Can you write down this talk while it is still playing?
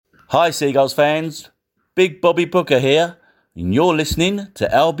Hi Seagulls fans, Big Bobby Booker here, and you're listening to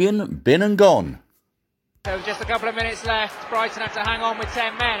Albion Been and Gone. So just a couple of minutes left, Brighton have to hang on with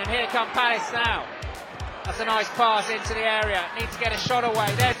 10 men, and here come Palace now. That's a nice pass into the area, needs to get a shot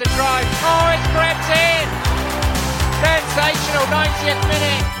away, there's the drive, oh it's crept in! Sensational, 90th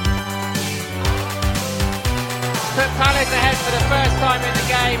minute! Put Palace ahead for the first time in the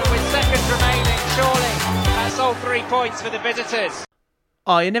game, and with seconds remaining, surely that's all 3 points for the visitors.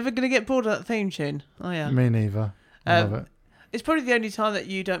 Oh, you're never going to get bored of that theme tune. Oh, yeah. Me neither. I love it. It's probably the only time that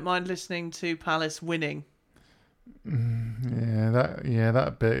you don't mind listening to Palace winning.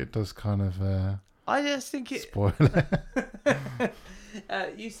 That bit does kind of I just think it... spoil it.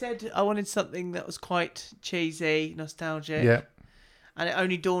 You said I wanted something that was quite cheesy, nostalgic. Yeah. And it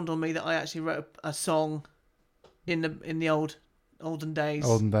only dawned on me that I actually wrote a song in the olden days.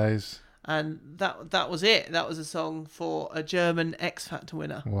 Olden days. And that was it. That was a song for a German X Factor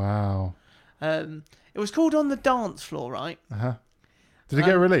winner. Wow. It was called On the Dance Floor, right? Uh-huh. Did it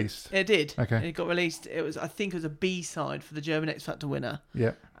get released? It did. Okay. It got released. I think it was a B-side for the German X Factor winner.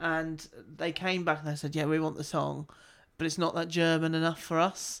 Yeah. And they came back and they said, yeah, we want the song, but it's not that German enough for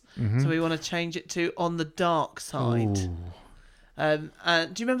us. So we want to change it to On the Dark Side. Ooh. And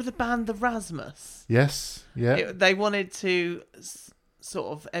do you remember the band The Rasmus? Yes. Yeah. They wanted to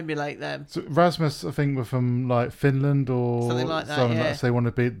sort of emulate them. So Rasmus, I think, were from like Finland or Something like that, yeah. So they want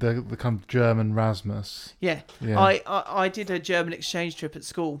to be the kind of German Rasmus. Yeah. Yeah. I did a German exchange trip at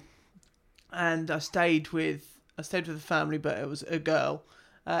school, and I stayed with a family, but it was a girl,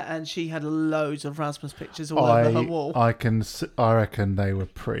 and she had loads of Rasmus pictures all over her wall. I reckon they were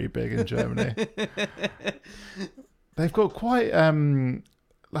pretty big in Germany. They've got quite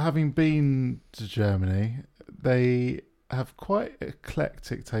having been to Germany, they have quite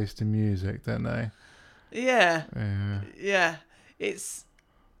eclectic taste in music, don't they? Yeah. Yeah. Yeah.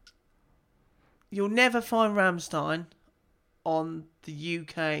 You'll never find Rammstein on the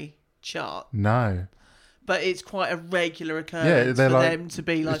UK chart. No. But it's quite a regular occurrence for them to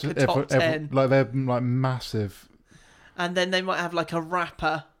be like a top 10. Like they're like massive. And then they might have like a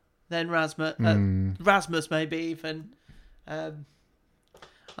rapper, then Rasmus maybe even. And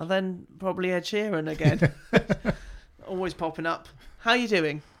then probably Ed Sheeran again. Always popping up. How are you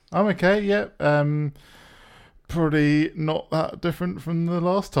doing? I'm okay, yep. Probably not that different from the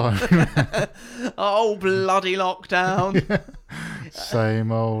last time. Oh, bloody lockdown. Yeah.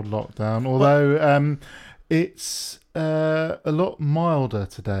 Same old lockdown. Although it's a lot milder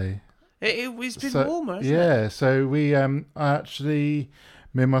today. It's been warmer, hasn't it? Yeah, so me and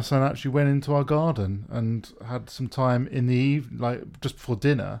my son actually went into our garden and had some time in the evening, like just before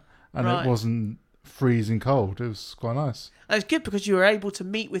dinner, and Right. It wasn't freezing cold. It was quite nice. And it's good because you were able to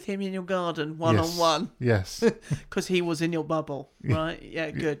meet with him in your garden one-on-one. Yes. Because he was in your bubble, right? Yeah,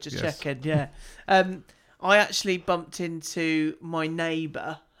 good. Just Yes. checking, yeah. I actually bumped into my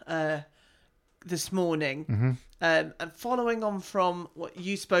neighbour this morning. And following on from what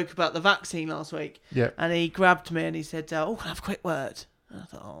you spoke about the vaccine last week. Yep. And he grabbed me and he said, oh, can I have a quick word? And I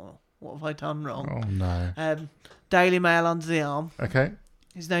thought, oh, what have I done wrong? Oh, no. Daily Mail under the arm. Okay.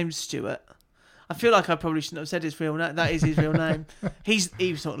 His name's Stuart. I feel like I probably shouldn't have said his real name. That is his real name.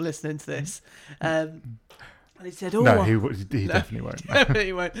 He was not listening to this. And he said, oh... No, he definitely won't.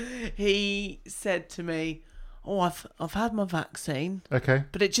 Definitely won't. He said to me, oh, I've had my vaccine, Okay.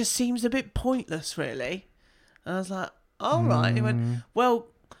 but it just seems a bit pointless, really. And I was like, all right. And he went, well,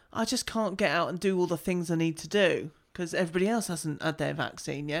 I just can't get out and do all the things I need to do because everybody else hasn't had their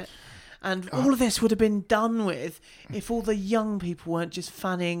vaccine yet. And all of this would have been done with if all the young people weren't just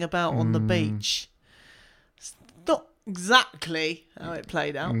fanning about on the beach. It's not exactly how it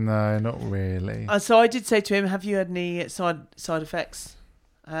played out. No, not really. So I did say to him, have you had any side effects?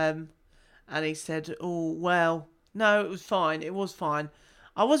 And he said, oh, well, no, it was fine. It was fine.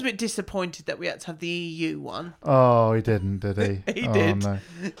 I was a bit disappointed that we had to have the EU one. Oh, he didn't, did he? He Oh, did. No.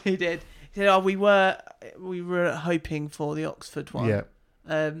 He did. He said, oh, we were hoping for the Oxford one.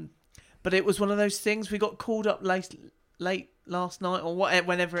 Yeah. But it was one of those things. We got called up late last night or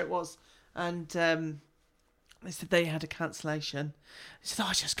whenever it was, and they said they had a cancellation. They said,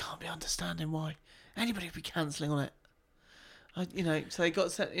 I just can't be understanding why anybody would be cancelling on it. So they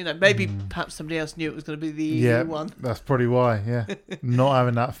got maybe perhaps somebody else knew it was going to be the EU one. That's probably why. Yeah, not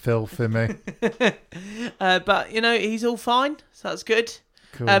having that filth in me. But he's all fine, so that's good.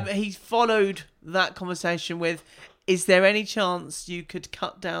 Cool. He followed that conversation with, is there any chance you could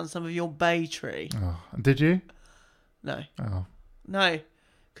cut down some of your bay tree? Oh, did you? No. Oh, No,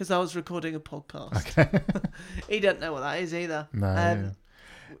 because I was recording a podcast. okay. He doesn't know what that is either. No,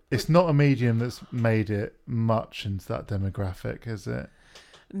 it's not a medium that's made it much into that demographic, is it?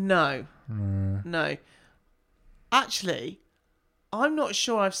 No. No. Actually, I'm not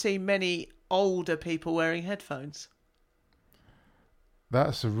sure I've seen many older people wearing headphones.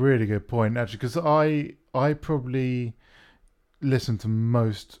 That's a really good point, actually, because I probably listen to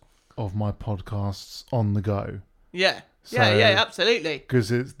most of my podcasts on the go. Yeah. So- yeah, absolutely. Because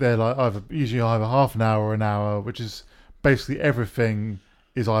they're like usually either half an hour or an hour, which is basically everything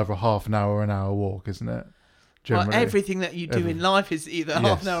is either half an hour or an hour walk, isn't it? Well, Generally. everything that you do in life is either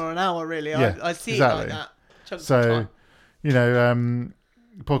half an hour or an hour, really. Yeah, I see exactly. it like that. Chunks of So, time. you know,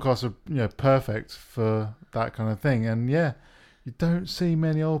 podcasts are perfect for that kind of thing. And yeah, you don't see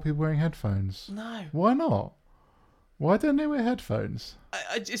many old people wearing headphones. No. Why not? Why don't they wear headphones?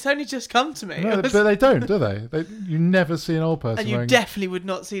 It's only just come to me. No, but they don't, do they? You never see an old person And you wearing... definitely would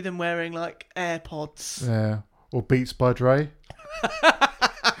not see them wearing, like, AirPods. Yeah, or Beats by Dre.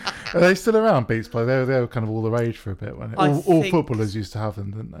 Are they still around, Beats by? They were kind of all the rage for a bit, weren't it? All think- footballers used to have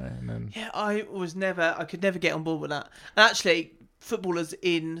them, didn't they? And then Yeah, I could never get on board with that. And actually, footballers,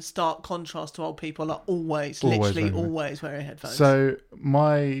 in stark contrast to old people, are literally always wearing headphones. so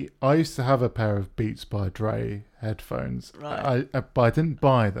I used to have a pair of Beats by Dre headphones. Right. But I didn't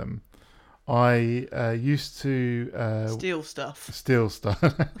buy them. I used to Steal stuff. steal stuff.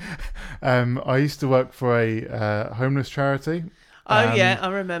 I used to work for a homeless charity. Oh, yeah, I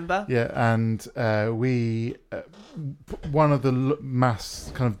remember. Yeah, and we one of the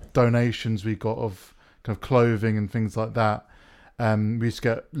mass kind of donations we got of kind of clothing and things like that. We used to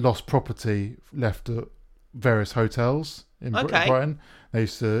get lost property left at various hotels in Brighton. They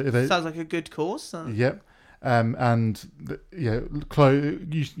used to. Sounds like a good cause. Yep.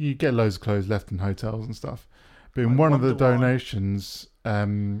 You get loads of clothes left in hotels and stuff. But in one of the wonder why. donations,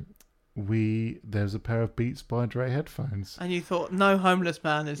 there's a pair of Beats by Dre headphones. And you thought, no homeless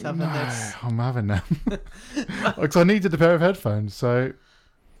man is having this. I'm having them. Because I needed a pair of headphones, so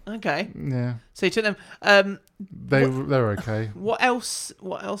Okay. yeah. So you took them. They're okay. What else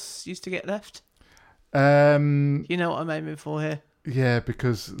used to get left? Um, You know what I'm aiming for here. yeah,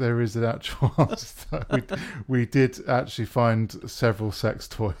 because there is an actual answer. We did actually find several sex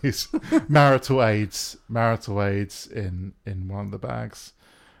toys, marital aids in one of the bags.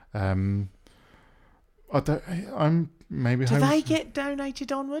 I'm maybe. Do they get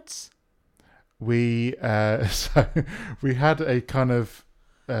donated onwards? We so we had a kind of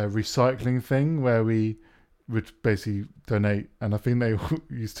recycling thing where we would basically donate, and I think they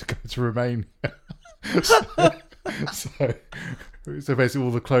used to go to Romania. So basically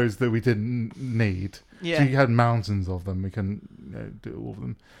all the clothes that we didn't need. Yeah. So you had mountains of them. We couldn't do all of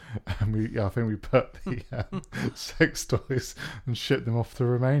them. And I think we put the sex toys and shipped them off to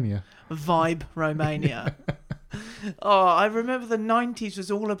Romania. Vibe Romania. Oh, I remember the 90s was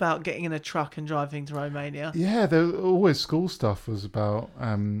all about getting in a truck and driving to Romania. Yeah, there was always school stuff was about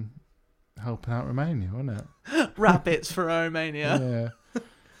helping out Romania, wasn't it? Rabbits for Romania. Yeah.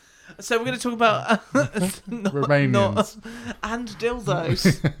 So we're going to talk about Romanians. and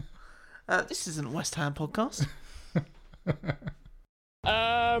dildos. This isn't a West Ham podcast.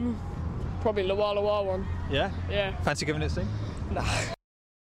 Probably Loa Loa one. Yeah? Yeah. Fancy giving it a sing?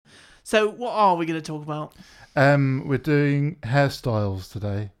 So what are we going to talk about? We're doing hairstyles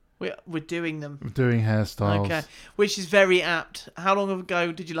today. We're doing them. We're doing hairstyles. Okay, which is very apt. How long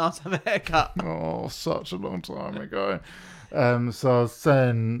ago did you last have a haircut? Oh, such a long time ago. So I was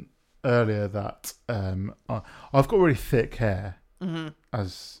saying earlier that I've got really thick hair,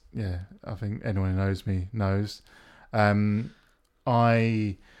 as I think anyone who knows me knows.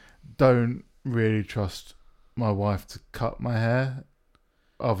 I don't really trust my wife to cut my hair,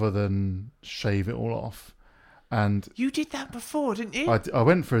 other than shave it all off. And You did that before, didn't you? I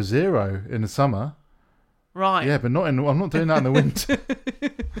went for a 0 in the summer. Right. Yeah, but I'm not doing that in the winter.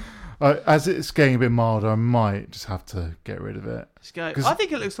 As it's getting a bit milder, I might just have to get rid of it. Just go. 'Cause- I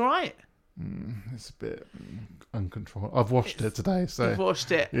think it looks all right. It's a bit uncontrollable. I've washed it today, so You've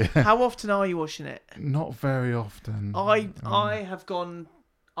washed it. yeah. How often are you washing it? Not very often. I have gone.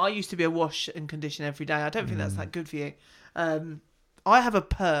 I used to be a wash and condition every day. I don't think that's that good for you. I have a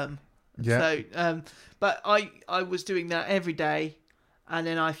perm. Yeah. So, but I was doing that every day, and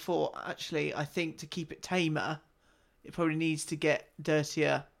then I thought, actually, I think to keep it tamer, it probably needs to get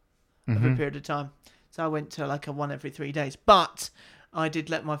dirtier over a period of time. So I went to like a 1 every 3 days. But I did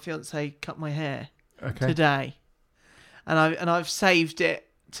let my fiance cut my hair today, and I've saved it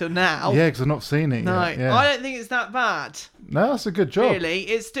till now. Yeah, because I've not seen it No, yet. Yeah. I don't think it's that bad. No, that's a good job. Really,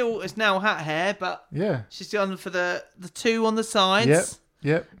 it's now hat hair, but Yeah. she's done for the 2 on the sides.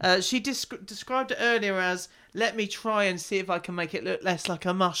 Yep. She described it earlier as let me try and see if I can make it look less like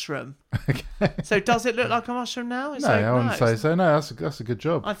a mushroom. Okay. So does it look like a mushroom now? No, I wouldn't say so. No, that's a good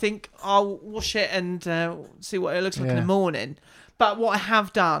job. I think I'll wash it and see what it looks like in the morning. But what I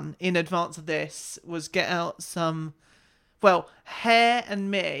have done in advance of this was get out some, hair and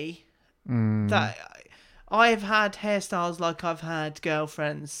me. That I've had hairstyles like I've had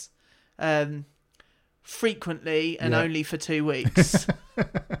girlfriends frequently and only for 2 weeks.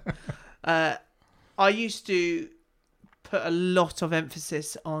 I used to put a lot of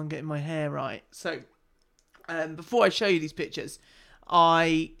emphasis on getting my hair right. So before I show you these pictures,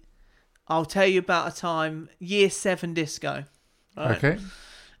 I'll tell you about a time, year 7 disco. Right? Okay.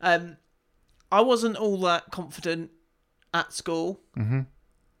 I wasn't all that confident at school. Mm-hmm.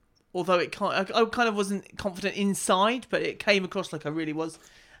 Although I kind of wasn't confident inside, but it came across like I really was.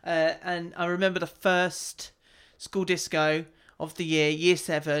 And I remember the first school disco of the year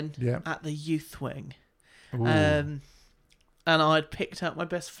 7, at the youth wing. And I'd picked out my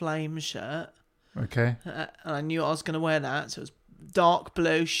best flame shirt. Okay. And I knew I was going to wear that. So it was dark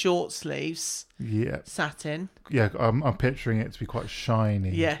blue, short sleeves. Yeah. Satin. Yeah, I'm picturing it to be quite shiny.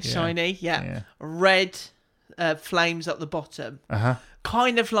 Yeah, shiny. Yeah. Red flames up the bottom. Uh-huh.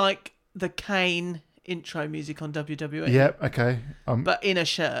 Kind of like the Kane intro music on WWE. Yep, okay. But in a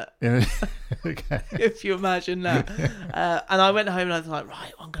shirt. Okay. If you imagine that. And I went home and I was like,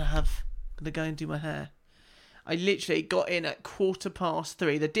 right, I'm going to go and do my hair. I literally got in at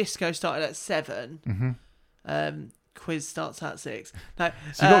 3:15. The disco started at 7. Mm-hmm. Quiz starts at 6. No,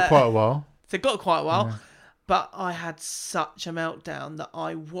 so you got quite a while. So got quite a while. Yeah. But I had such a meltdown that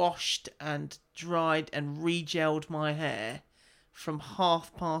I washed and dried and re-gelled my hair from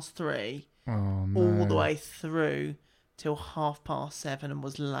 3:30 all the way through till 7:30 and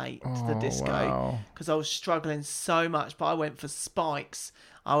was late to the disco because I was struggling so much. But I went for spikes.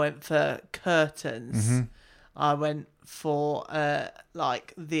 I went for curtains. Mm-hmm. I went for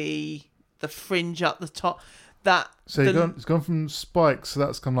like the fringe up the top. It's gone from spikes, so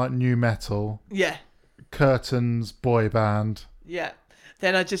that's kind of like new metal. Yeah. Curtains, boy band. Yeah.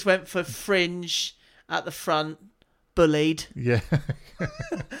 Then I just went for fringe at the front, bullied. Yeah.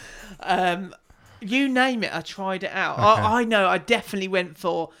 You name it, I tried it out. Okay. I know, I definitely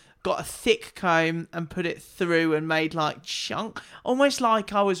got a thick comb and put it through and made like chunk, almost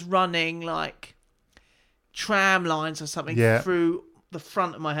like I was running like tram lines or something through the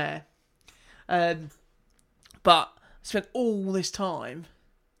front of my hair. But I spent all this time,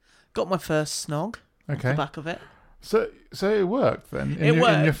 got my first snog off the back of it. So it worked then? In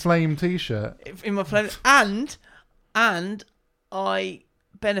your flame t-shirt? In my flame, and I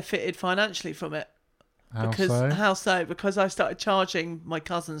benefited financially from it. How so? Because I started charging my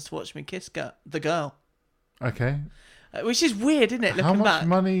cousins to watch me kiss the girl. Okay. Which is weird, isn't it? Looking back. How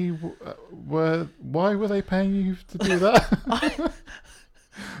much money why were they paying you to do that?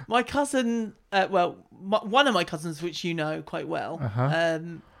 My cousin, one of my cousins, which you know quite well,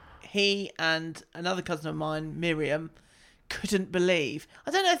 he and another cousin of mine, Miriam, couldn't believe.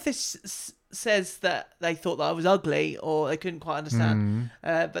 I don't know if this says that they thought that I was ugly or they couldn't quite understand,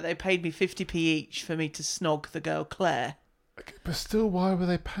 but they paid me 50p each for me to snog the girl Claire. Okay, but still, why were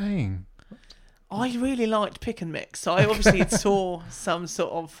they paying? I really liked Pick and Mix, so I obviously saw some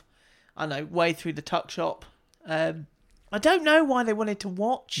sort of, way through the tuck shop. I don't know why they wanted to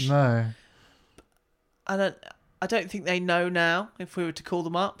watch. No. I don't think they know now if we were to call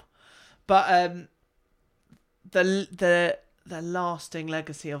them up. But the lasting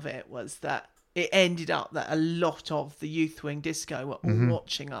legacy of it was that it ended up that a lot of the youth wing disco were all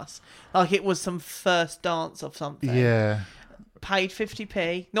watching us. Like it was some first dance of something. Yeah. Paid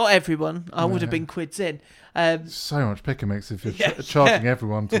 50p. Not everyone. I would have been quids in. So much pick and mix if you're charging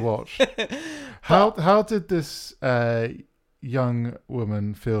everyone to watch. How did this young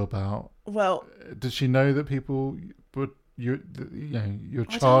woman feel about? Well, did she know that people would you're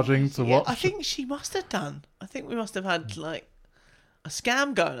charging to watch? I think she must have done. I think we must have had like a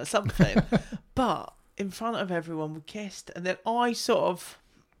scam going or something. But in front of everyone, we kissed, and then I sort of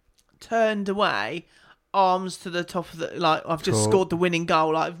turned away. Arms to the top of the, like, I've just scored the winning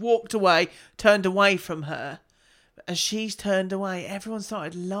goal. Like, I've walked away, turned away from her. As she's turned away, everyone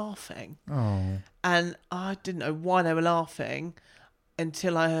started laughing. Oh. And I didn't know why they were laughing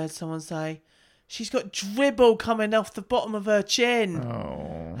until I heard someone say, she's got dribble coming off the bottom of her chin.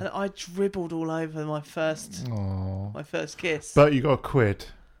 Oh. And I dribbled all over my first kiss. But you got a quid.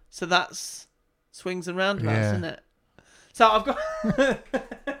 So that's swings and roundabouts, isn't it? So I've got...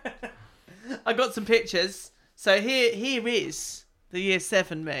 I got some pictures. So here is the year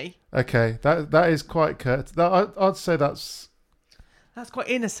 7 me. Okay, that is quite curt. I'd say that's quite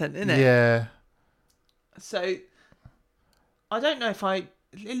innocent, isn't it? Yeah. So I don't know if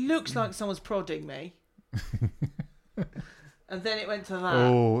it looks like someone's prodding me. And then it went to that.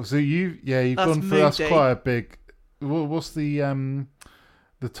 Oh, so you've That's gone for that's moody. quite a big. What's the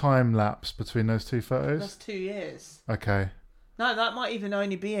time lapse between those two photos? That's 2 years. Okay, No, that might even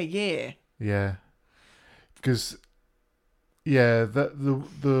only be a year. yeah, because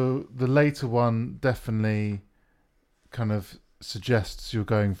the later one definitely kind of suggests you're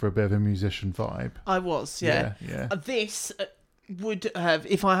going for a bit of a musician vibe. I was, yeah. Yeah. This would have,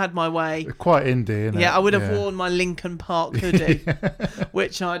 if I had my way, Quite indie, isn't it? I would have worn my Linkin Park hoodie,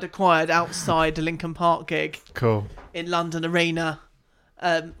 which I'd acquired outside a Linkin Park gig Cool. in London Arena,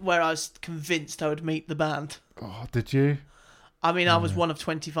 where I was convinced I would meet the band. Oh, did you? I mean, I was one of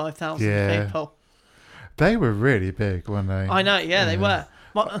 25,000 Yeah. people. They were really big, weren't they? I know, yeah, they were.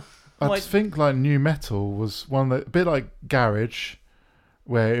 I think like new metal was one that a bit like garage,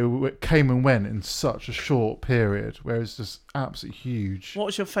 where it came and went in such a short period, where it's just absolutely huge. What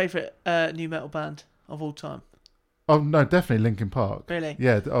was your favourite new metal band of all time? Oh no, definitely Linkin Park. Really?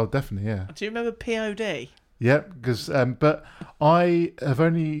 Yeah. Oh, definitely. Yeah. Do you remember POD? Yep. Because but I have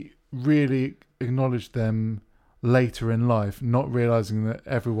only really acknowledged them later in life, not realizing that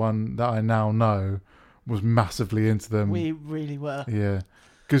everyone that I now know was massively into them. We really were. Yeah.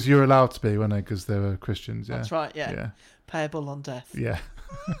 Because you're allowed to be, weren't they? Because they were Christians. Yeah. That's right, yeah. Yeah. Payable on death. Yeah.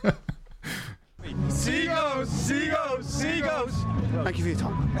 Seagulls, seagulls, seagulls. Thank you for your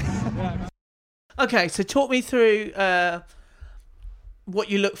time. Okay, so talk me through what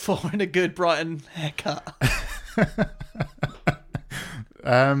you look for in a good Brighton haircut.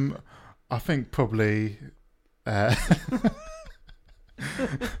 I think probably.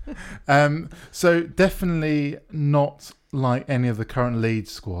 So definitely not like any of the current Leeds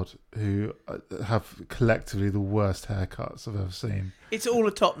squad, who have collectively the worst haircuts I've ever seen. It's all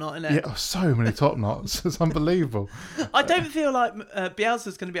a top knot, isn't it? Yeah, so many top knots. It's unbelievable. I don't feel like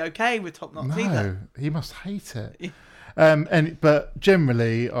Bielsa's going to be okay with top knots either. No, he must hate it. But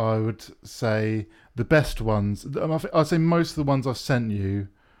generally, I would say the best ones. I'd say most of the ones I've sent you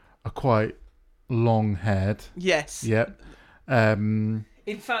are quite long haired. Yes. Yep. In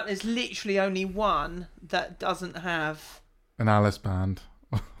fact, there's literally only one that doesn't have, An Alice band.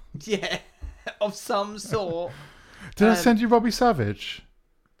 of some sort. Did I send you Robbie Savage?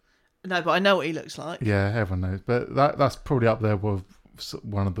 No, but I know what he looks like. Yeah, everyone knows. But that's probably up there with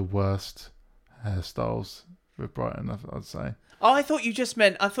one of the worst hairstyles with Brighton, I'd say. Oh, I thought you just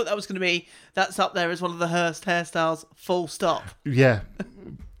meant, I thought that was going to be, that's up there as one of the worst hairstyles, full stop. Yeah.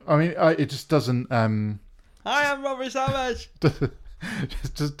 I mean, it just doesn't... I am Robbie Savage.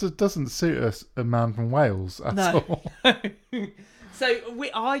 just doesn't suit us, a man from Wales at all. So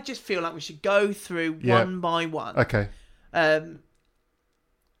I just feel like we should go through one by one. Okay. We're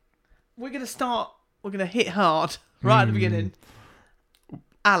going to hit hard right at the beginning.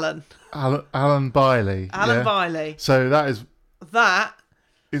 Alan Bailey. Alan Bailey. So that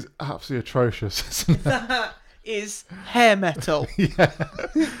is absolutely atrocious, isn't it? that is hair metal. Yeah.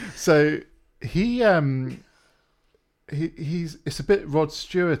 So he's it's a bit Rod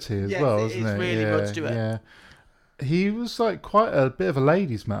Stewart-y as well, isn't it? It's really Rod Stewart. Yeah. He was like quite a bit of a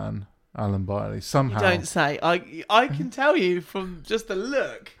ladies' man, Alan Bailey, somehow. You don't say. I can tell you from just the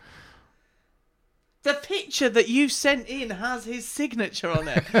look. The picture that you sent in has his signature on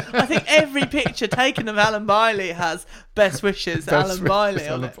it. I think every picture taken of Alan Bailey has best wishes Alan Bailey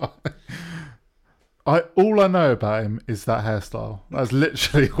on it. All I know about him is that hairstyle. That's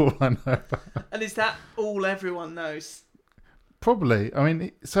literally all I know about him. And is that all everyone knows? Probably. I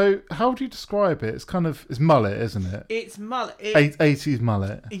mean, so how would you describe it? It's mullet, isn't it? It's mullet. 80s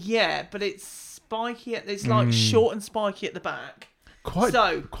mullet. Yeah, but it's spiky. It's like short and spiky at the back.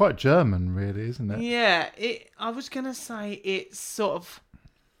 Quite German, really, isn't it? Yeah. I was going to say it's sort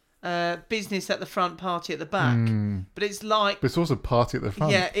of business at the front, party at the back. But it's like... But it's also party at the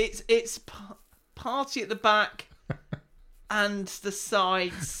front. Yeah, it's party at the back and the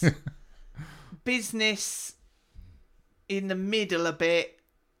sides. Business in the middle a bit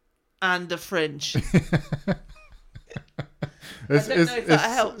and a fringe. I don't know if that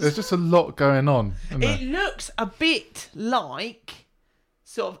helps. There's just a lot going on. It looks a bit like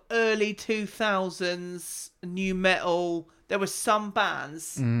sort of early 2000s new metal. There were some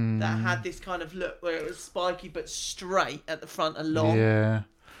bands that had this kind of look where it was spiky but straight at the front and long. Yeah.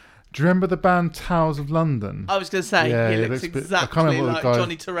 Do you remember the band Towers of London? I was going to say, he looks exactly like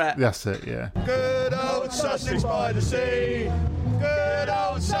Johnny Tourette. That's it, yeah. Good old Sussex by the sea. Good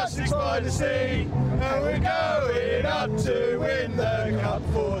old Sussex by the sea. And we're going up to win the cup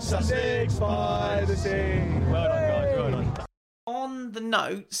for Sussex by the sea. Well done, guys. Well done. On the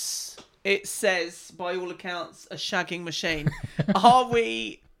notes, It says, by all accounts, a shagging machine. Are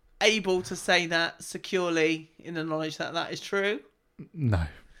we able to say that securely in the knowledge that that is true? No.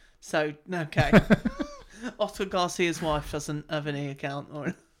 So, okay. Oscar Garcia's wife doesn't have any account.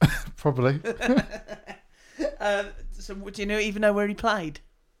 Or... Probably. So, do you even know where he played?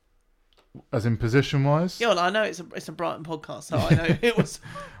 As in position-wise? Yeah, well, I know it's a Brighton podcast, so I know it was...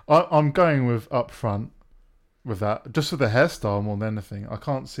 I'm going with up front with that. Just with the hairstyle more than anything. I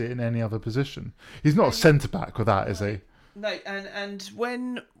can't see it in any other position. He's not a centre-back with that, is he? No, and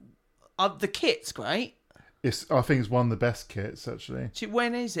when... the kit's great. I think it's one of the best kits, actually.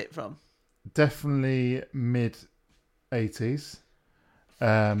 When is it from? Definitely mid-80s.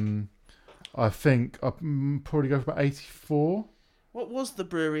 I think I'd probably go for about 84. What was the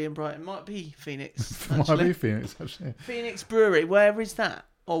brewery in Brighton? Might be Phoenix. Might be Phoenix, actually. Phoenix Brewery. Where is that?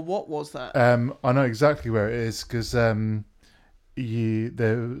 Or what was that? I know exactly where it is because it's at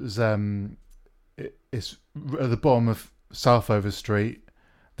the bottom of Southover Street.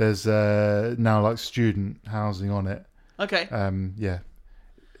 There's now like student housing on it. Okay. Yeah,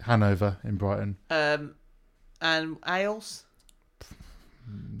 Hanover in Brighton. And ales?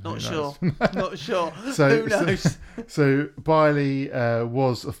 Not sure. Not sure. So, who knows? So Biley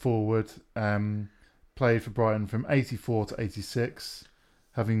was a forward. Played for Brighton from 84 to 86,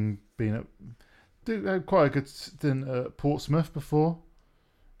 having been had quite a good stint at Portsmouth before.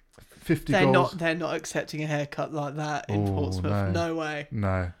 50 goals. They're not accepting a haircut like that in Portsmouth. No way.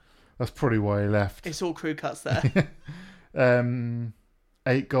 No, that's probably why he left. It's all crew cuts there.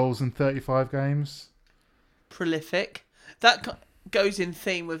 8 goals in 35 games. Prolific. That goes in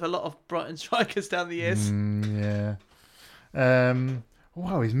theme with a lot of Brighton strikers down the years. Yeah.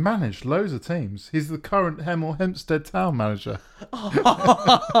 Wow, he's managed loads of teams. He's the current Hemel Hempstead Town manager.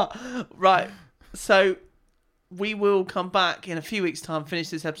 Right. So we will come back in a few weeks' time, finish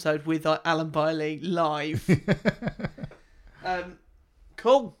this episode with Alan Biley live.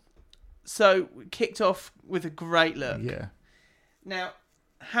 Cool. So we kicked off with a great look. Yeah. Now,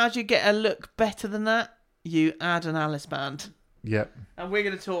 how do you get a look better than that? You add an Alice band. Yep. And we're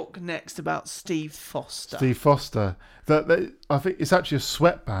going to talk next about Steve Foster. Steve Foster. I think it's actually a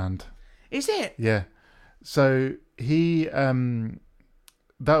sweatband. Is it? Yeah. So he, that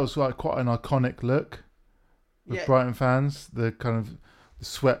was like quite an iconic look with Brighton fans. The kind of the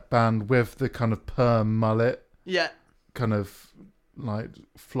sweatband with the kind of perm mullet. Yeah. Kind of like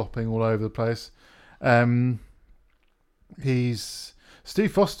flopping all over the place.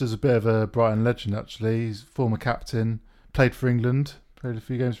 Steve Foster's a bit of a Brighton legend, actually. He's former captain, played for England, played a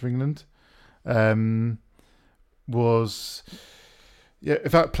few games for England. In fact,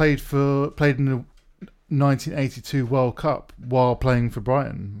 played in the 1982 World Cup while playing for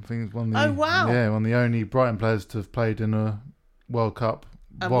Brighton. I think it's one of the only Brighton players to have played in a World Cup.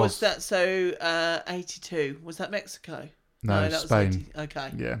 And was that 82? Was that Mexico? No, that Spain. Was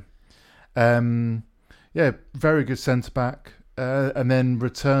okay. Yeah. Very good centre back. And then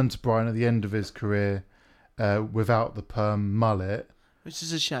returned to Brighton at the end of his career without the perm mullet, which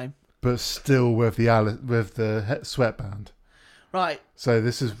is a shame, but still with the sweatband. Right. So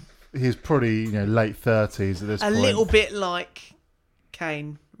he's probably late 30s at this point. A little bit like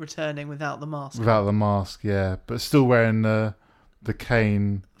Kane returning without the mask. Without the mask, yeah, but still wearing the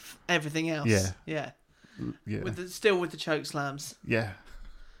Kane. Everything else. Yeah. Still with the choke slams. Yeah.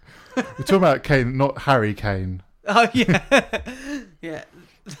 We're talking about Kane, not Harry Kane. Oh, yeah. Yeah.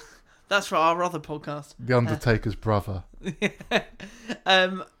 That's for our other podcast. The Undertaker's brother.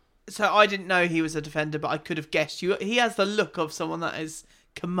 So I didn't know he was a defender, but I could have guessed. He has the look of someone that is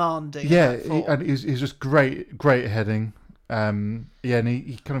commanding. Yeah, and he's just great heading. And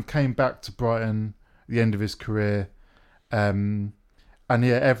he kind of came back to Brighton at the end of his career. And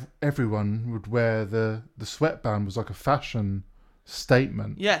everyone would wear the sweatband. Was like a fashion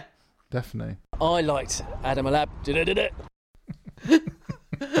statement. Yeah. Definitely. I liked Adam Alab.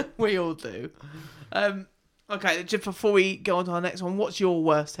 We all do. Okay, just before we go on to our next one, what's your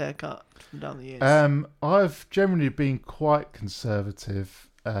worst haircut from down the years? I've generally been quite conservative,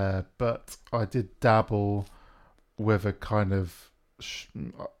 but I did dabble with a kind of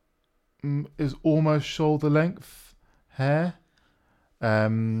it was almost shoulder length hair,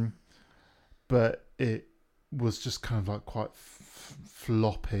 but it was just kind of like quite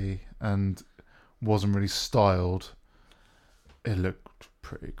floppy and wasn't really styled. It looked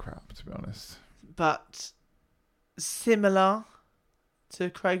pretty crap, to be honest. But similar to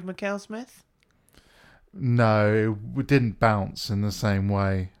Craig McCall-Smith? No, it didn't bounce in the same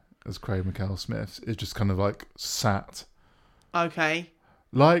way as Craig McCall-Smith. It just kind of like sat. Okay.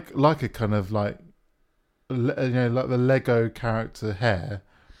 Like a kind of like, like the Lego character hair,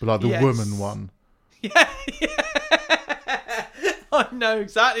 but like the Yes. woman one. Yeah. I know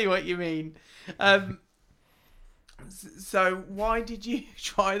exactly what you mean. So why did you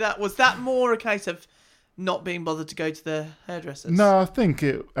try that? Was that more a case of not being bothered to go to the hairdressers? No, I think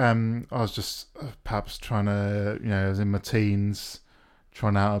it. I was just perhaps trying to, I was in my teens,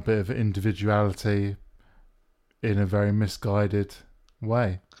 trying out a bit of individuality in a very misguided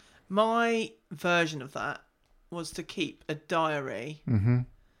way. My version of that was to keep a diary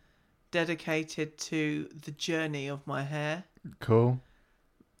dedicated to the journey of my hair, Cool.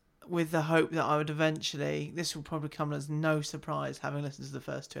 with the hope that I would eventually. This will probably come as no surprise, having listened to the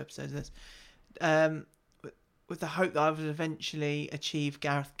first 2 episodes of this. With the hope that I would eventually achieve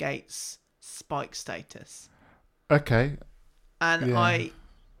Gareth Gates' Spike status. Okay. And Yeah. I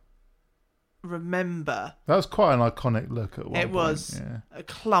remember That was quite an iconic look at one it point. was Yeah. a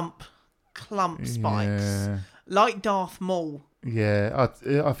clump spikes, like Darth Maul. Yeah.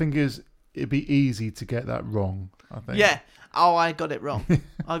 I think it'd be easy to get that wrong, I think. Yeah. Oh, I got it wrong.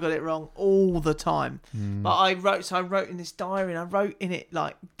 I got it wrong all the time. But I wrote in this diary, and I wrote in it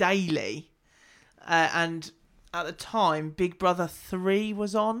like daily. And at the time, Big Brother 3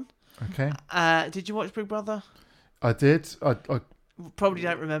 was on. Okay. Did you watch Big Brother? I did. I Probably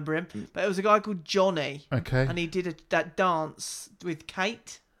don't remember him, but it was a guy called Johnny, okay. and he did that dance with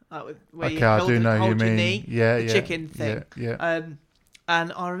Kate, where you Okay, I hold, do know who you hold your mean. knee, Yeah, the yeah. chicken thing. Yeah.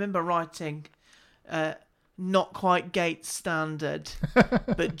 And I remember writing, not quite Gates standard,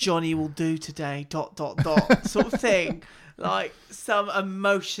 but Johnny will do today. ... sort of thing, like some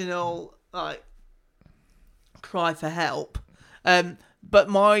emotional like cry for help. But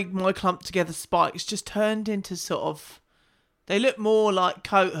my clumped together spikes just turned into sort of. They look more like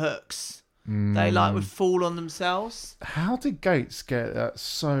coat hooks. They like would fall on themselves. How did Gates get that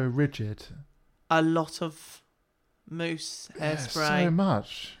so rigid? A lot of mousse, hairspray, So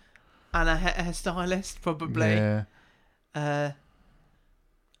much. and a hairstylist probably. Yeah.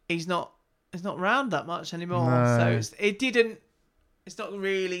 He's not around that much anymore. No. So it's not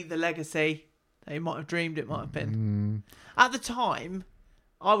really the legacy that he might have dreamed it might have been. At the time,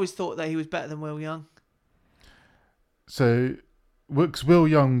 I always thought that he was better than Will Young. So, because Will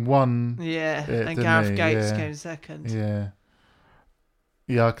Young won. Yeah, Yeah, and didn't Gareth he? Gates Yeah. came second. Yeah.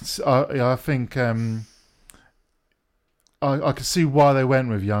 Yeah, I think I could see why they went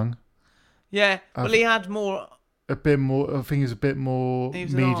with Young. Yeah, well, he had more. A bit more. I think he was a bit more He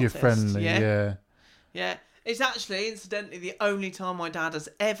was an media artist, friendly. yeah. Yeah. Yeah, it's actually, incidentally, the only time my dad has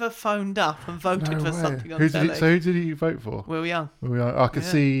ever phoned up and voted No for way. something on Who telly. who did he vote for? Will Young. Will Young. I could Yeah.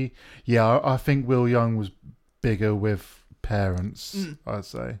 see. Yeah, I think Will Young was bigger with parents. I'd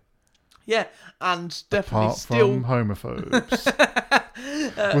say. Yeah, and definitely Apart still. from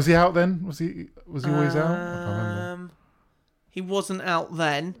homophobes. Was he out then? Was he always out? I can't remember. He wasn't out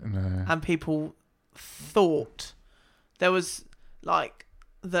then, No. and people thought there was like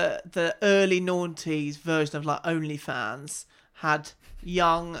the early noughties version of like OnlyFans had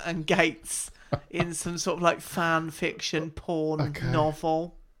Young and Gates in some sort of like fan fiction porn Okay.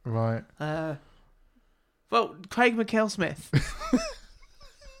 novel. Right. Well, Craig McKell-Smith.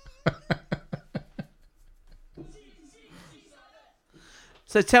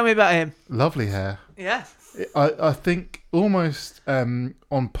 So tell me about him. Lovely hair. Yeah. I think almost on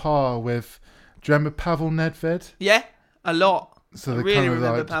par with. Do you remember Pavel Nedved? Yeah, a lot. So I the really kind of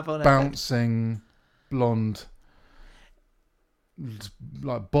remember like Pavel Nedved. bouncing blonde,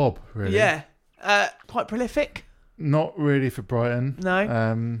 like Bob, really. Yeah. Quite prolific. Not really for Brighton.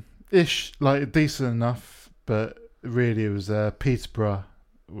 No. Ish, like decent enough, but really it was Peterborough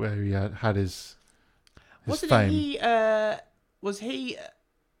where he had his Wasn't fame. he? Was he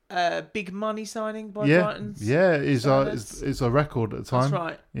big money signing by Yeah, Brighton's? yeah, standards? it's a record at the time. That's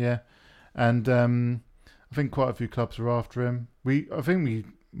right. Yeah, and I think quite a few clubs were after him. I think we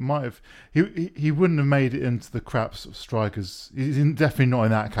might have. He wouldn't have made it into the Craps strikers. He's definitely not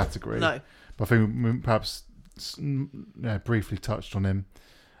in that category. No. But I think we perhaps briefly touched on him.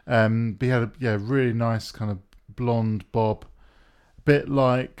 But he had a really nice kind of blonde bob, bit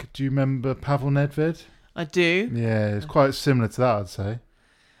like. Do you remember Pavel Nedved? I do. Yeah, it's quite similar to that, I'd say.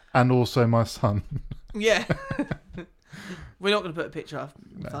 And also my son. Yeah. We're not going to put a picture of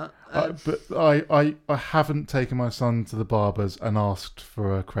that. But I haven't taken my son to the barbers and asked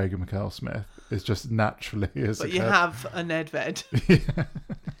for a Craig McKell-Smith. It's just naturally as But a you kid. have a Nedved.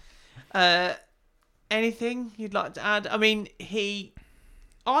 Anything you'd like to add? I mean,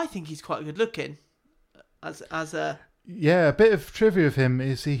 I think he's quite good looking. As a Yeah, a bit of trivia of him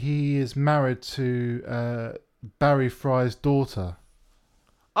is he is married to Barry Fry's daughter.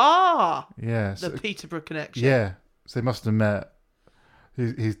 the Yeah, so, Peterborough connection. yeah. So they must have met.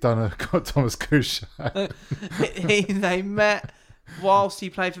 He's done a Thomas Kuszczak. They met whilst he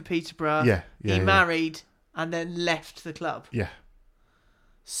played for Peterborough. Yeah. He married and then left the club. Yeah.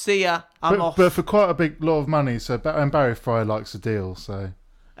 See ya. I'm off. But for quite a big lot of money. So and Barry Fry likes a deal. So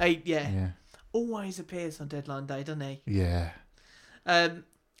yeah. Always appears on deadline day, doesn't he? Yeah.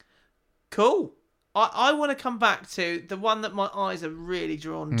 Cool. I want to come back to the one that my eyes are really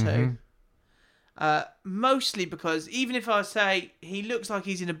drawn to. Mostly because even if I say he looks like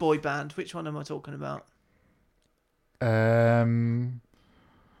he's in a boy band, which one am I talking about? I don't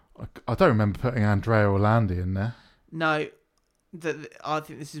remember putting Andrea Orlandi in there. No, I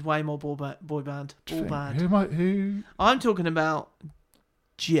think this is way more boy band. All band. Who? I'm talking about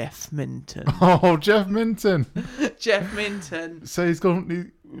Jeff Minton. Oh, Jeff Minton. Jeff Minton. So he's got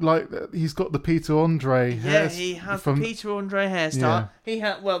the Peter Andre hairstyle. Yeah, he has the Peter Andre hairstyle. Yeah. He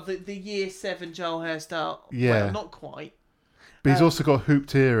had the year 7 Joel hairstyle. Yeah. Well, not quite. But he's also got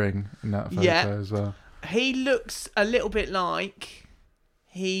hooped earring in that photo as well. He looks a little bit like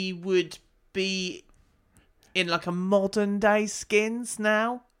he would be in like a modern day Skins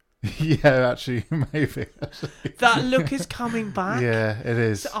now. Yeah, actually, maybe. That look is coming back. Yeah, it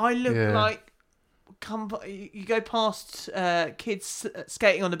is. So I look like you go past kids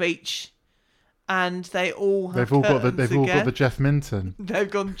skating on the beach, and they've all got the Jeff Minton. They've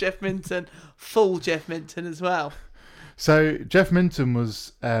gone Jeff Minton, full Jeff Minton as well. So Jeff Minton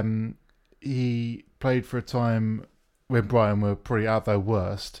was he played for a time when Brighton were probably at their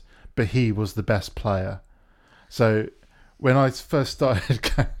worst, but he was the best player. So when I first started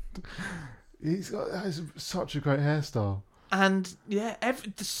going, has such a great hairstyle. And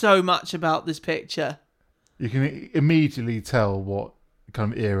so much about this picture. You can immediately tell what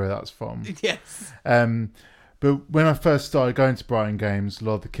kind of era that's from. Yes. But when I first started going to Brighton games, a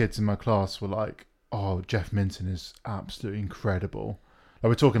lot of the kids in my class were like, "Oh, Jeff Minton is absolutely incredible." Like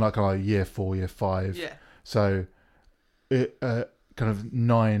we're talking like year 4, year 5. Yeah. So, kind of 8,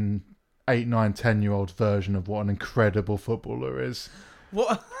 9, 10-year-old version of what an incredible footballer is.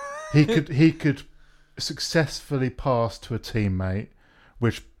 What? He could successfully pass to a teammate,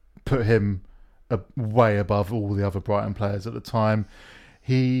 which put him way above all the other Brighton players at the time.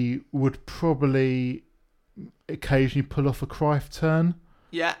 He would probably occasionally pull off a Cruyff turn.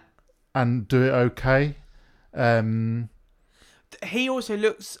 Yeah. And do it okay. He also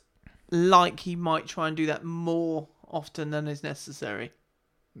looks like he might try and do that more often than is necessary.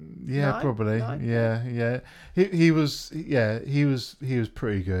 Yeah, probably. No? Yeah. He was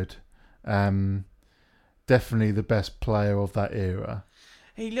pretty good. Definitely the best player of that era.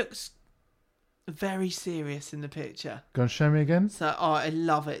 He looks very serious in the picture. Go and show me again. So I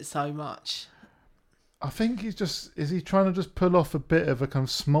love it so much. I think is he trying to just pull off a bit of a kind of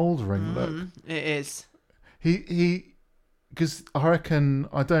smouldering look? It is. Because I reckon,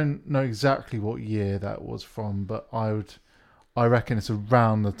 I don't know exactly what year that was from, but I reckon it's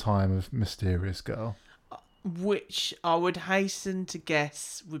around the time of Mysterious Girl. Which I would hasten to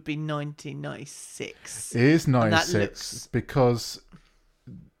guess would be 1996. It is 96 because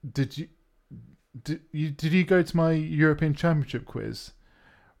did you go to my European Championship quiz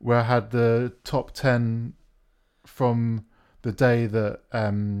where I had the top 10 from the day that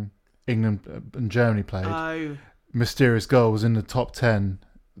England and Germany played? Oh. Mysterious Girl was in the top 10.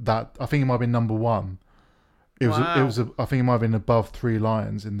 That I think it might have been number 1. It was. I think it might have been above 3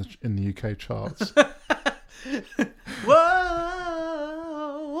 Lions in the UK charts.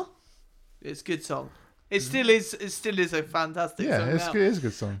 Whoa! It's a good song. It still is. It still is a fantastic song. Yeah, it is a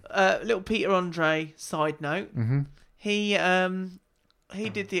good song. Little Peter Andre side note. Mm-hmm. He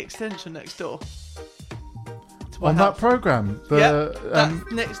did the extension next door. On that program.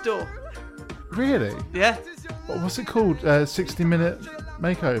 That's next door. Really? Yeah. What's it called? 60-minute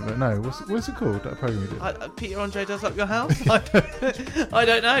makeover? No. What's it called? That program you did? Peter Andre Does Up Your House. I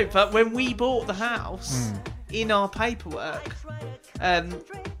don't know. But when we bought the house, in our paperwork,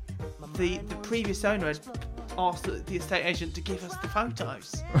 the previous owner had asked the estate agent to give us the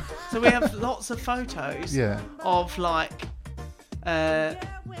photos. So we have lots of photos of like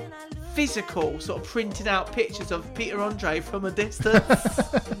physical sort of printed out pictures of Peter Andre from a distance.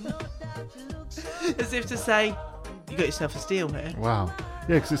 As if to say, you got yourself a steal here. Wow.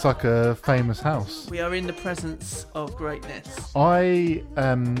 Yeah, because it's like a famous house. We are in the presence of greatness. I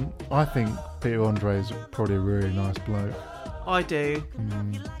think Peter Andre is probably a really nice bloke. I do.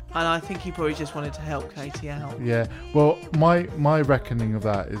 And I think he probably just wanted to help Katie out. Yeah. Well, my reckoning of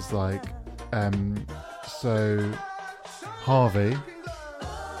that is like, so Harvey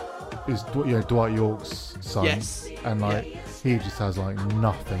is Dwight York's son. Yes. And like he just has like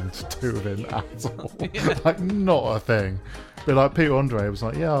nothing to do with him at all. Like not a thing. But like Peter Andre was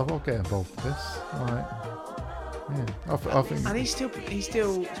like, yeah, I'll get involved with this. Like, yeah, I think. And he still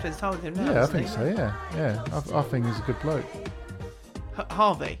spends time with him now. Yeah, I doesn't think he? so. Yeah. I think he's a good bloke.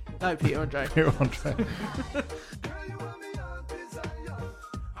 Harvey, no, Peter Andre. Peter Andre.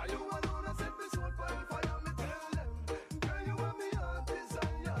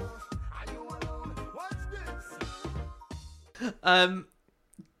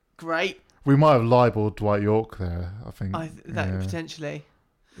 Great. We might have libelled Dwight York there. I think Potentially.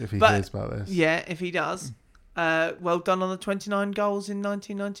 if he But- hears about this. Yeah, if he does. Well done on the 29 goals in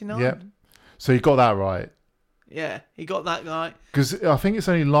 1999. Yep. So you got that right. Yeah, he got that right. Because I think it's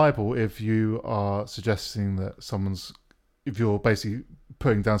only libel if you are suggesting that if you're basically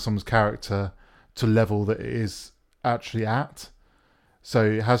putting down someone's character to level that it is actually at. So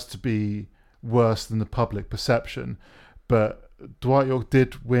it has to be worse than the public perception. But Dwight York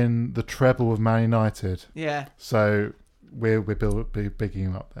did win the treble with Man United. Yeah. So we're bigging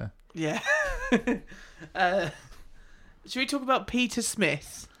him up there. Yeah. Should we talk about Peter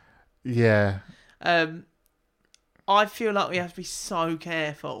Smith? Yeah. I feel like we have to be so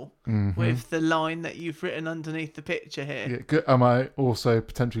careful Mhm. with the line that you've written underneath the picture here. Yeah, am I also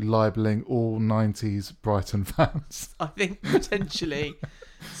potentially libelling all 90s Brighton fans? I think potentially.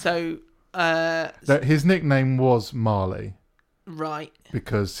 So, That his nickname was Marley right.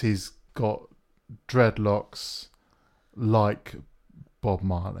 because he's got dreadlocks like Bob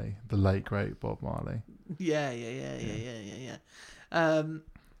Marley, the late great Bob Marley. Yeah.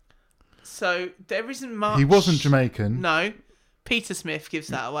 So there isn't much. He wasn't Jamaican. No. Peter Smith gives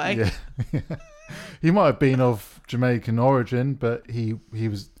that away. Yeah. He might have been of Jamaican origin, but he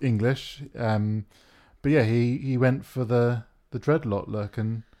was English. But yeah, he went for the dreadlock look,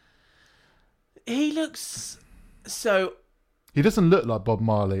 and He looks so. he doesn't look like Bob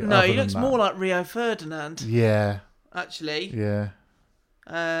Marley. No, other he than looks that. more like Rio Ferdinand, Yeah, actually. yeah.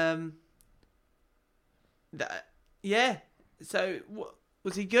 Yeah. So,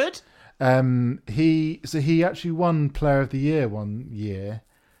 was he good? He actually won Player of the Year one year,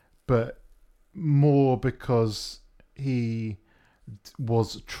 but more because he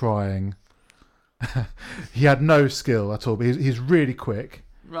was trying. He had no skill at all, but he's really quick,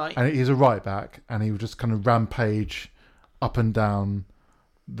 Right. and he's a right back, and he would just kind of rampage up and down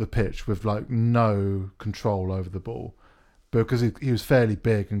the pitch with like no control over the ball, because he was fairly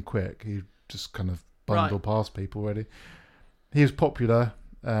big and quick. He just kind of bundle past people already. He was popular,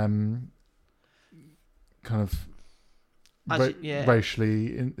 kind of Actually, yeah.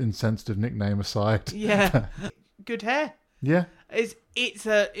 racially insensitive nickname aside. Yeah. Good hair. Yeah,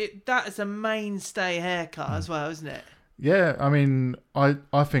 That is a mainstay haircut as well, isn't it? yeah. I mean, I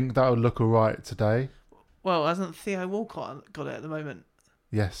think that would look alright today. Well, hasn't Theo Walcott got it at the moment?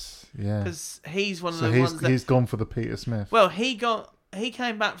 Yes, yeah. Because he's one of So the ones that. he's gone for the Peter Smith. Well, he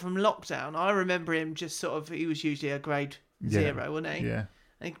came back from lockdown. I remember him just sort of. He was usually a grade 0, wasn't he? Yeah.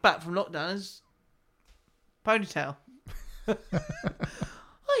 And he back from lockdown as ponytail.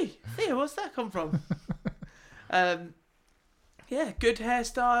 Hey, Theo, what's that come from? Yeah, good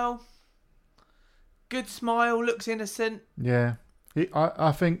hairstyle, good smile, looks innocent. Yeah,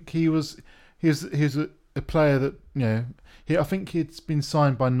 I think he was a player that I think he'd been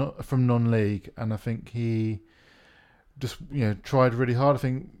signed from non-league, and I think he just tried really hard. I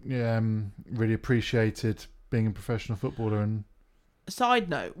think really appreciated being a professional footballer. And Side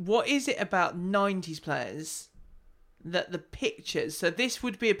note: what is it about 90s players that the pictures? So this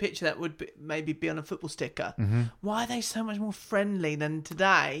would be a picture that would maybe be on a football sticker. Mm-hmm. Why are they so much more friendly than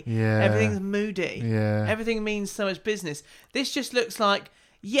today? Yeah. Everything's moody. Yeah. Everything means so much business. This just looks like,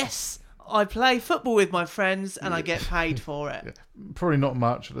 yes, I play football with my friends and I get paid for it. probably not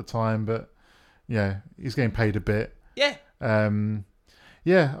much at the time, but he's getting paid a bit. Yeah.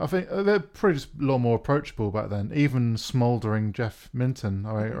 Yeah, I think they're probably just a lot more approachable back then. Even smouldering Jeff Minton,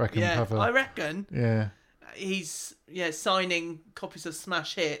 I reckon. Yeah, have I reckon. Yeah. He's signing copies of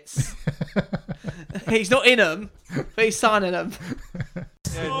Smash Hits. He's not in them, but he's signing them.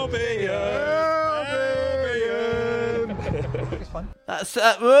 Albion! That's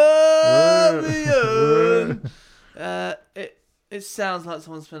Albion. It sounds like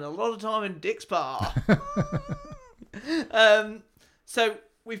someone spent a lot of time in Dick's Bar. So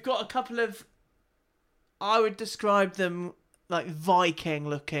we've got a couple of, I would describe them like Viking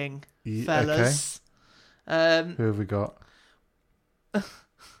looking fellas. Who have we got?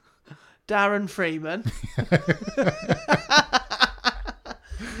 Darren Freeman.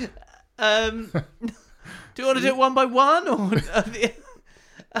 Do you want to do it one by one, or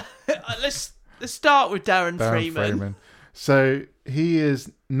let's start with Darren Freeman. So he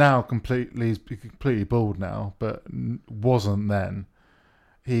is now completely bald now, but wasn't then.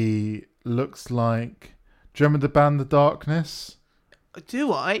 He looks like... Do you remember the band The Darkness?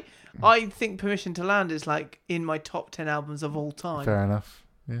 Do I? I think Permission to Land is like in my top 10 albums of all time. Fair enough.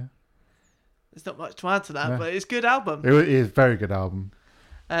 Yeah. There's not much to add to that, No. but it's a good album. It is a very good album.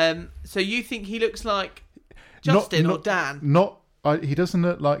 So you think he looks like Justin or Dan? He doesn't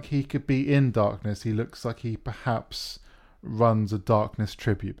look like he could be in Darkness. He looks like he perhaps runs a Darkness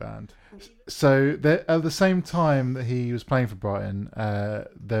tribute band. So at the same time that he was playing for Brighton,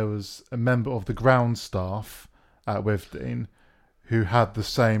 there was a member of the ground staff at Withdean who had the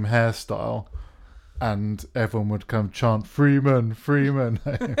same hairstyle, and everyone would come chant "Freeman, Freeman,"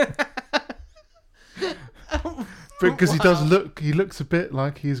 because he looks a bit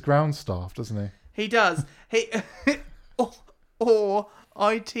like he's ground staff, doesn't he? He does. Or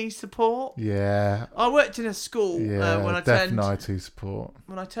IT support. Yeah. I worked in a school when I definitely IT support.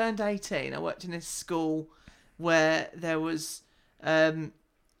 When I turned 18, I worked in this school where there was actually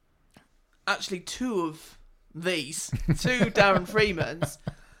two Darren Freemans,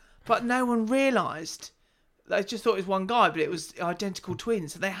 but no one realised. They just thought it was one guy, but it was identical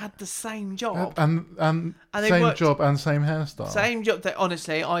twins. So they had the same job. And same job and same hairstyle. Same job. They're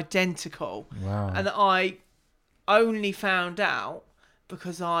honestly identical. Wow. And I only found out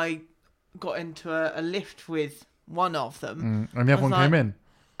because I got into a lift with one of them. And the other one came in.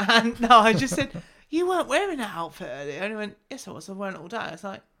 And no, I just said, "You weren't wearing that outfit earlier." And he went, "Yes, I was. I wearing it all day." I was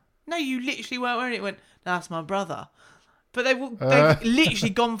like, "No, you literally weren't wearing it." He went, "That's my brother." But they've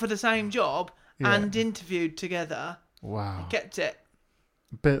literally gone for the same job and interviewed together. Wow. Kept it.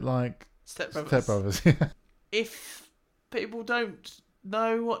 A bit like Step Brothers. If people don't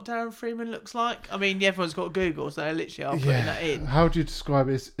know what Darren Freeman looks like, I mean, everyone's got Google, so literally I'm putting that in. How do you describe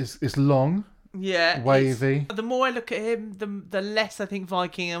it? It's long. Yeah. Wavy. The more I look at him, the less I think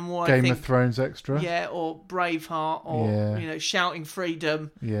Viking and more Game I think of Thrones extra. Yeah, or Braveheart, or shouting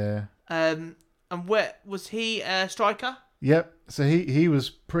freedom. Yeah. And where was he a striker? Yep. So he was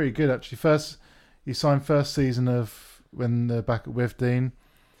pretty good actually. He signed first season of when they're back at Withdean.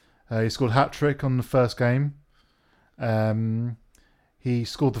 He scored hat-trick on the first game. He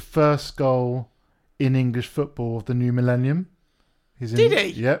scored the first goal in English football of the new millennium. Did he?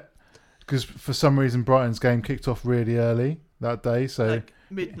 Yep. Because for some reason Brighton's game kicked off really early that day. So like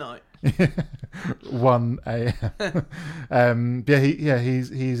midnight. 1 a.m.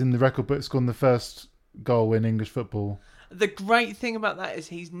 He's in the record book scoring the first goal in English football. The great thing about that is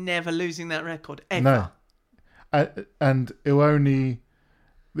he's never losing that record ever. No. And it will only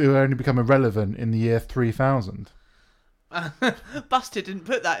become irrelevant in the year 3000. Busted didn't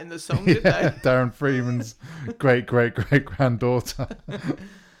put that in the song, did they? Darren Freeman's great granddaughter.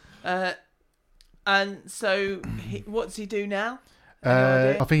 And so, what's he do now?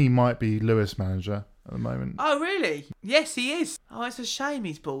 I think he might be Lewis manager at the moment. Oh, really? Yes, he is. Oh, it's a shame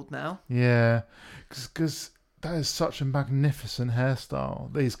he's bald now. Yeah, because that is such a magnificent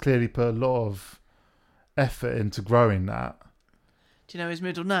hairstyle. He's clearly put a lot of effort into growing that. Do you know his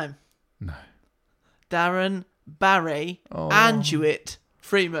middle name? No. Darren Barry Anduit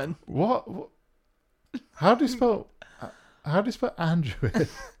Freeman. What? How do you spell Anduit?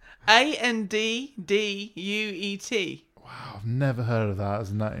 Anduet. Wow, I've never heard of that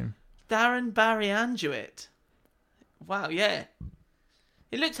as a name. Darren Barry Anduit. Wow, yeah.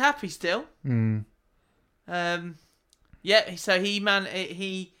 He looks happy still. Mm. Yeah, so he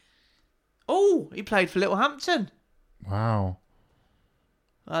played for Littlehampton. Wow.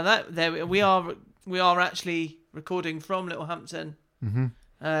 We are actually recording from Littlehampton.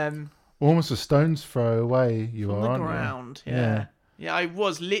 Mm-hmm. Almost a stone's throw away from the ground. Yeah. I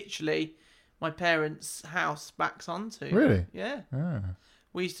was literally my parents' house backs onto. Really? Yeah. Ah.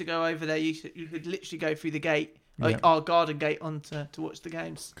 We used to go over there. You could literally go through the gate, our garden gate, to watch the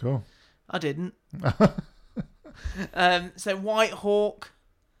games. Cool. I didn't. So White Hawk,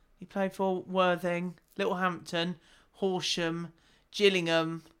 he played for Worthing, Littlehampton, Horsham,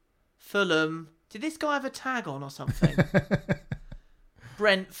 Gillingham, Fulham. Did this guy have a tag on or something?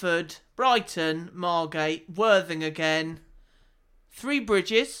 Brentford, Brighton, Margate, Worthing again, Three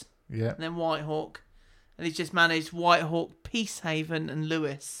Bridges, and then White Hawk. And he's just managed White Hawk, Peacehaven and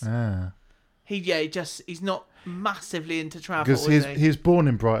Lewis. Ah. He's not massively into travel. Because he was born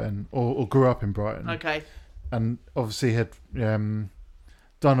in Brighton or grew up in Brighton. Okay. And obviously had done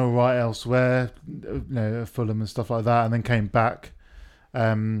all right elsewhere, Fulham and stuff like that, and then came back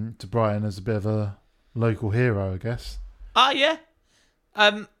to Brighton as a bit of a local hero, I guess. Yeah.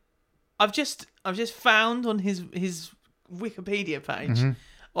 I've just found on his Wikipedia page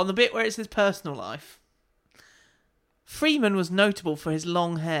on the bit where it says personal life. Freeman was notable for his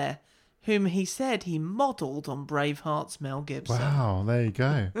long hair, whom he said he modelled on Braveheart's Mel Gibson. Wow, there you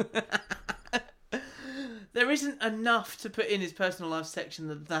go. There isn't enough to put in his personal life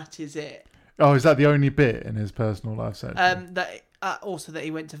section that is it. Oh, is that the only bit in his personal life section? Also that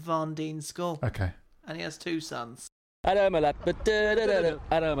he went to Van Dien School. Okay. And he has 2 sons. Very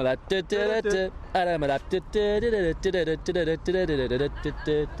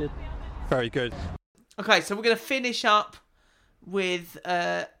good. Okay, so we're going to finish up with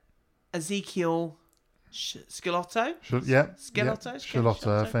Ezekiel Schelotto.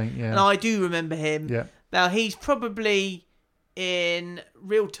 Schelotto, I think, yeah. And I do remember him. Yeah. Now, he's probably, in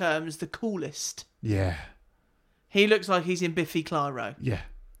real terms, the coolest. Yeah. He looks like he's in Biffy Clyro. Yeah.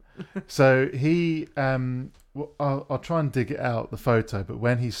 So he, I'll try and dig it out, the photo, but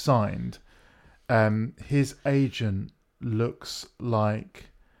when he signed, his agent looks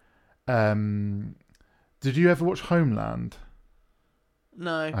like, did you ever watch Homeland?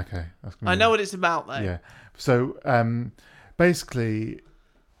 No. Okay. I know what it's about, though. Yeah. So, basically,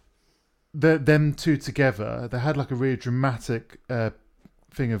 them two together, they had like a really dramatic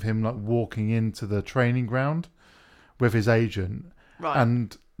thing of him like walking into the training ground with his agent. Right.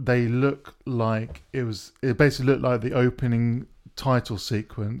 And they look like it basically looked like the opening title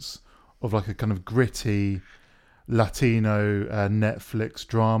sequence of like a kind of gritty Latino Netflix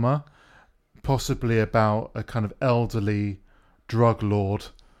drama, possibly about a kind of elderly drug lord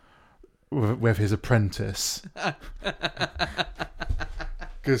with his apprentice.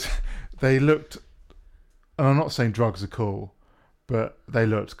 Because they looked, and I'm not saying drugs are cool, but they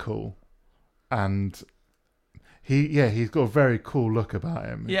looked cool. And he's got a very cool look about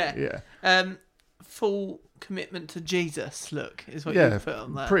him. Yeah. Full commitment to Jesus look is what you put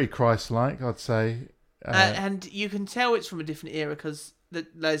on that. Pretty Christ-like, I'd say. And you can tell it's from a different era because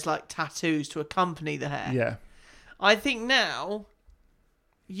there's like tattoos to accompany the hair. Yeah. I think now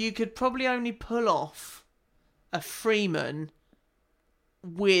you could probably only pull off a Freeman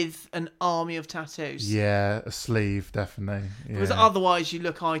with an army of tattoos. Yeah, a sleeve, definitely. Yeah. Because otherwise you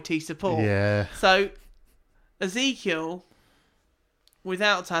look IT support. Yeah. So Ezekiel,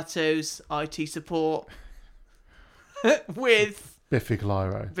 without tattoos, IT support, with Biffy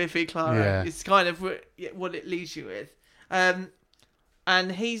Clyro. Yeah. It's kind of what it leaves you with.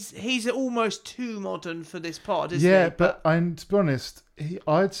 And he's almost too modern for this pod, isn't he? Yeah, but to be honest,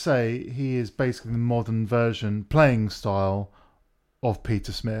 I'd say he is basically the modern version, playing style of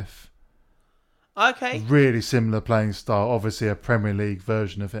Peter Smith. Okay. Really similar playing style, obviously a Premier League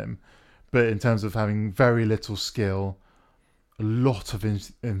version of him. But in terms of having very little skill, a lot of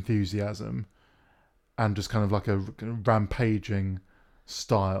enthusiasm, and just kind of like a rampaging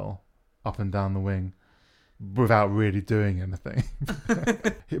style up and down the wing without really doing anything.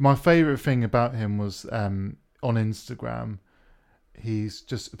 My favourite thing about him was on Instagram, he's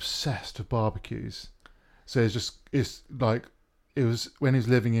just obsessed with barbecues. So it's like, it was when he was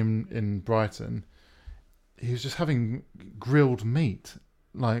living in Brighton, he was just having grilled meat,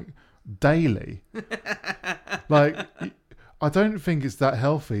 like, daily. Like, I don't think it's that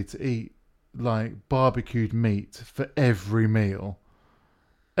healthy to eat like barbecued meat for every meal.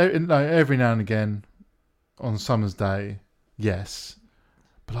 Like every now and again on summer's day, yes,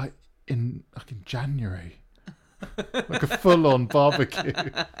 but like in January, like a full-on barbecue.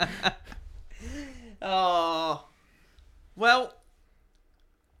 Oh, well,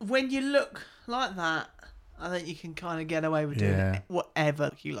 when you look like that, I think you can kind of get away with doing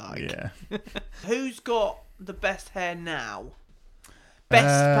whatever you like. Yeah. Who's got the best hair now? Best,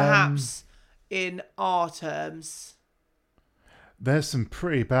 perhaps, in our terms. There's some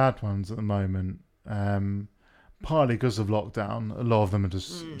pretty bad ones at the moment. Partly because of lockdown. A lot of them are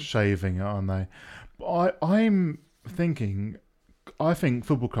just shaving it, aren't they? But I'm thinking, I think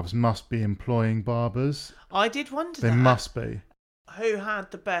football clubs must be employing barbers. I did wonder They that. must be. Who had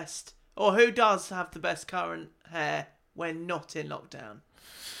the best, or who does have the best current hair when not in lockdown?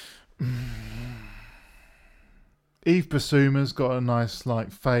 Yves Bissouma's got a nice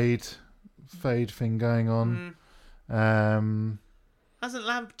like fade thing going on. Hasn't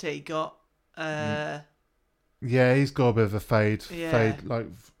Lamptey got? Yeah, he's got a bit of a fade, Yeah. like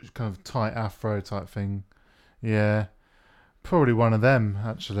kind of tight afro type thing. Yeah, probably one of them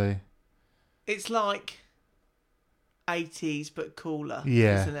actually. It's like 80s but cooler,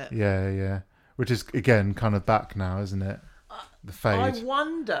 Yeah, isn't it? yeah. Which is again kind of back now, isn't it? The fade. I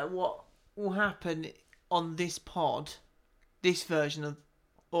wonder what will happen on this pod, this version of,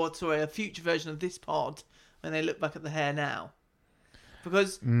 or sorry, a future version of this pod when they look back at the hair now.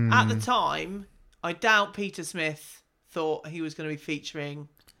 Because at the time, I doubt Peter Smith thought he was going to be featuring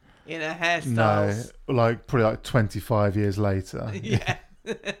in a hairstyles. No, like probably like 25 years later. Yeah.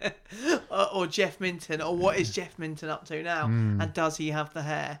 Or Jeff Minton, or what is Jeff Minton up to now? And does he have the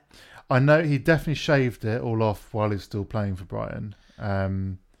hair? I know he definitely shaved it all off while he's still playing for Brighton.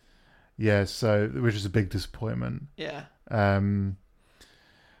 Yeah, so which is a big disappointment. Yeah.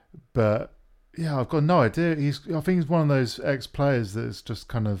 But yeah, I've got no idea. I think he's one of those ex-players that's just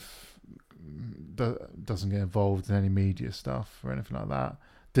kind of doesn't get involved in any media stuff or anything like that.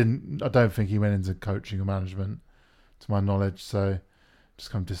 I don't think he went into coaching or management, to my knowledge. So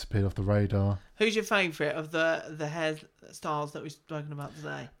just kind of disappeared off the radar. Who's your favourite of the hairstyles that we've spoken about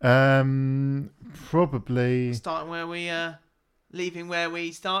today? Probably Starting where we leaving where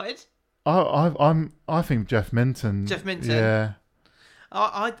we started. I think Jeff Minton. Jeff Minton. Yeah.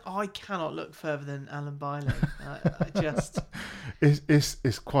 I cannot look further than Alan Bailey. I just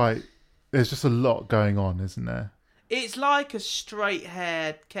it's quite. There's just a lot going on, isn't there? it's like a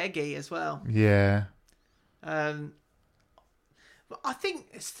straight-haired Keggy as well. Yeah. But I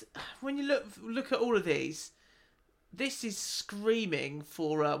think when you look at all of these, this is screaming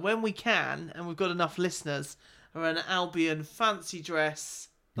for when we can, and we've got enough listeners, or an Albion fancy dress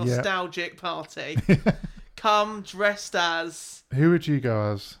nostalgic party. Come dressed as. Who would you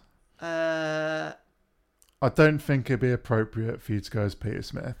go as? I I don't think it'd be appropriate for you to go as Peter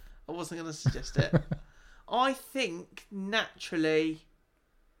Smith. wasn't going to suggest it. I think naturally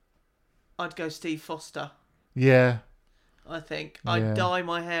I'd go Steve Foster. Yeah. I think I'd dye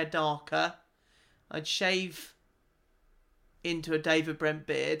my hair darker. I'd shave into a David Brent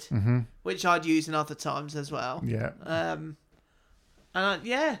beard, which I'd use in other times as well. Yeah.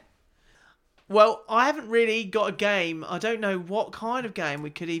 Well, I haven't really got a game. I don't know what kind of game we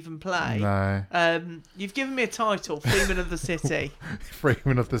could even play. No. You've given me a title, Freeman of the City.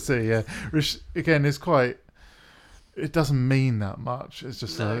 Freeman of the Sea, yeah. Which, again, is quite... It doesn't mean that much. It's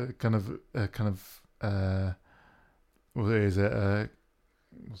just a kind of... what is it?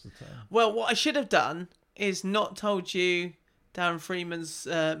 What's the term? Well, what I should have done is not told you Darren Freeman's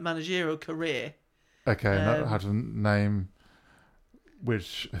managerial career. Okay, that had a name...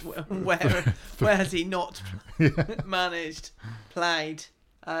 Which where has he not managed, played?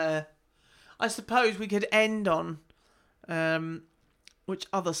 I suppose we could end on which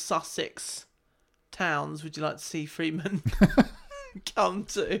other Sussex towns would you like to see Freeman come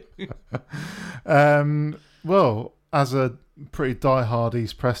to? Well, as a pretty die-hard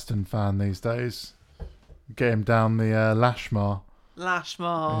East Preston fan these days, get him down the Lashmar.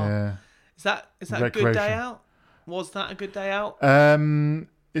 Lashmar. Yeah. Is that a good day out? Was that a good day out?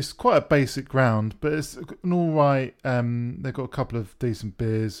 It's quite a basic ground, but it's an all right. They've got a couple of decent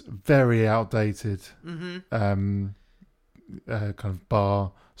beers. Very outdated. Kind of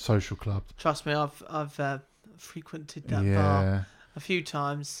bar, social club. Trust me, I've frequented that bar a few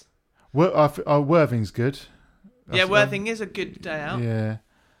times. Worthing's good. Worthing is a good day out. Yeah.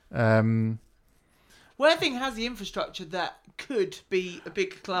 Worthing has the infrastructure that could be a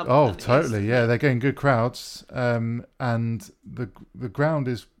big club. Oh, totally. Yeah, they're getting good crowds, and the ground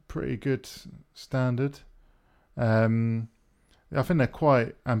is pretty good standard. I think they're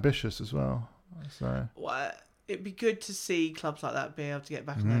quite ambitious as well. So it'd be good to see clubs like that be able to get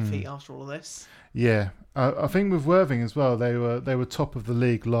back on their feet after all of this. Yeah, I think with Worthing as well, they were top of the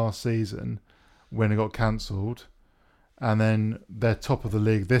league last season when it got cancelled, and then they're top of the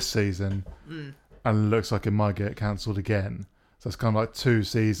league this season. And it looks like it might get cancelled again. So it's kind of like 2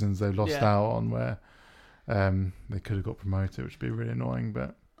 seasons they've lost out on where they could have got promoted, which would be really annoying.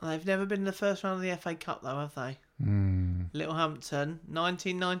 But they've never been in the first round of the FA Cup, though, have they? Littlehampton,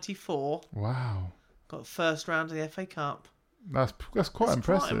 1994. Wow. Got first round of the FA Cup. That's quite impressive.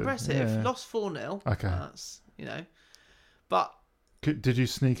 Quite impressive. Yeah. Lost 4-0. Okay. That's, But... Did you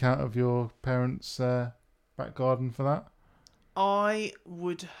sneak out of your parents' back garden for that? I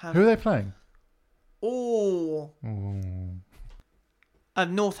would have... Who are they playing?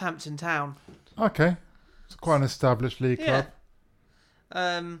 Northampton Town. Okay. It's quite an established league club.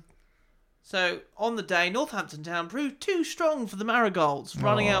 So, on the day, Northampton Town proved too strong for the Marigolds,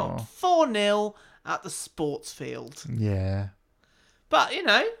 running out 4-0 at the sports field. Yeah. But,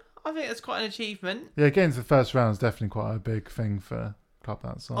 I think that's quite an achievement. Yeah, getting to the first round is definitely quite a big thing for a club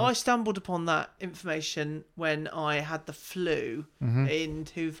that size. I stumbled upon that information when I had the flu in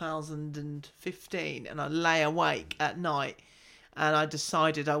 2015, and I lay awake at night, and I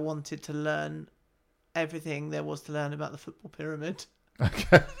decided I wanted to learn everything there was to learn about the football pyramid.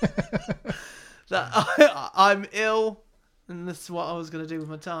 Okay. That I'm ill, and this is what I was going to do with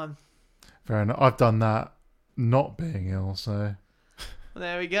my time. Fair enough. I've done that not being ill, so... Well,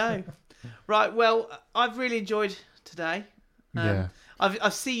 there we go. Right, well, I've really enjoyed today. Yeah. I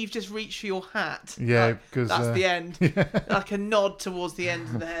see you've just reached for your hat. Yeah, Like, because that's the end. Like a nod towards the end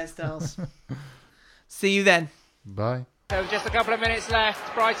of the hairstyles. See you then. Bye. So just a couple of minutes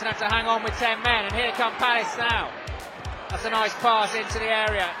left. Brighton have to hang on with 10 men, and here come Palace now. That's a nice pass into the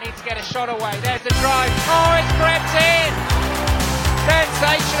area. Need to get a shot away. There's the drive. Oh, it's crept in!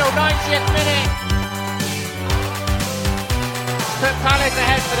 Sensational 90th minute. Put Palace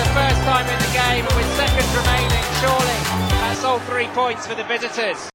ahead for the first time in the game, and with seconds remaining, surely that's all 3 points for the visitors.